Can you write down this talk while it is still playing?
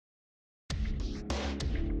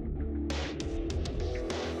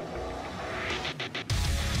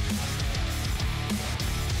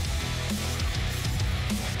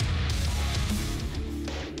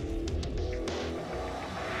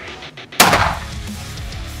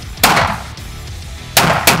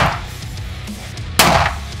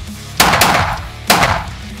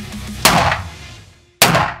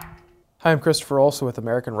Hi, I'm Christopher Olson with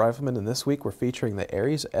American Rifleman, and this week we're featuring the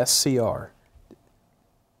Aries SCR.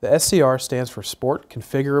 The SCR stands for Sport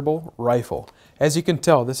Configurable Rifle. As you can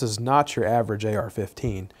tell, this is not your average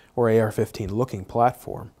AR-15 or AR-15 looking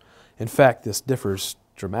platform. In fact, this differs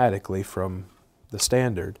dramatically from the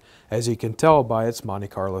standard, as you can tell by its Monte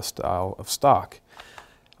Carlo style of stock.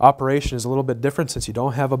 Operation is a little bit different since you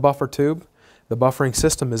don't have a buffer tube. The buffering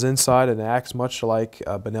system is inside and it acts much like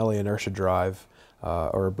a Benelli inertia drive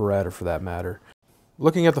or a Beretta for that matter.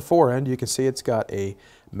 Looking at the fore end, you can see it's got a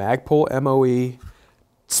Magpul MOE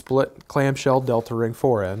split clamshell delta ring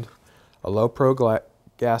fore end, a low pro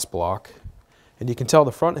gas block, and you can tell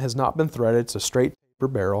the front has not been threaded. It's a straight taper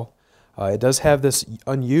barrel. It does have this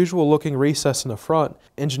unusual looking recess in the front.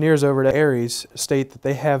 Engineers over at Aries state that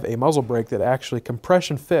they have a muzzle brake that actually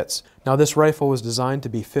compression fits. Now this rifle was designed to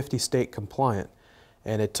be 50 state compliant,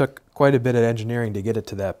 and it took quite a bit of engineering to get it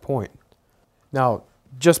to that point. Now,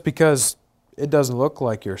 just because it doesn't look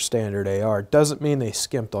like your standard AR doesn't mean they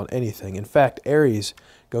skimped on anything. In fact, Aries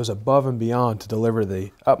goes above and beyond to deliver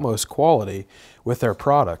the utmost quality with their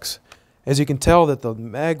products. As you can tell that the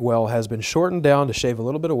mag well has been shortened down to shave a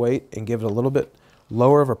little bit of weight and give it a little bit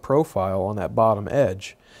lower of a profile on that bottom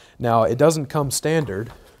edge. Now, it doesn't come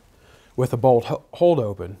standard with a bolt hold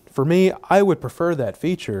open. For me, I would prefer that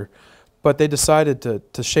feature, but they decided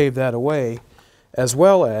to shave that away, as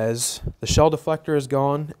well as the shell deflector is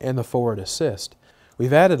gone and the forward assist.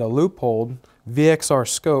 We've added a loop-holed VXR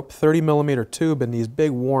scope 30mm tube in these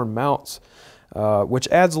big worn mounts, which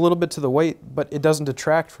adds a little bit to the weight, but it doesn't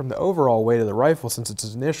detract from the overall weight of the rifle since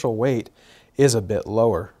its initial weight is a bit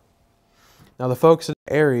lower. Now the folks at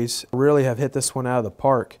Aries really have hit this one out of the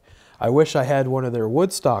park. I wish I had one of their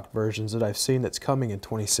woodstock versions that I've seen that's coming in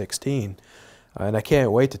 2016, and I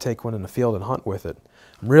can't wait to take one in the field and hunt with it.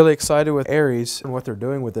 I'm really excited with Aries and what they're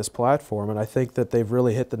doing with this platform, and I think that they've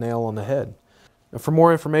really hit the nail on the head. Now, for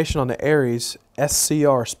more information on the Aries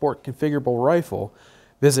SCR Sport Configurable Rifle,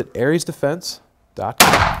 visit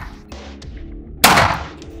ariesdefense.com.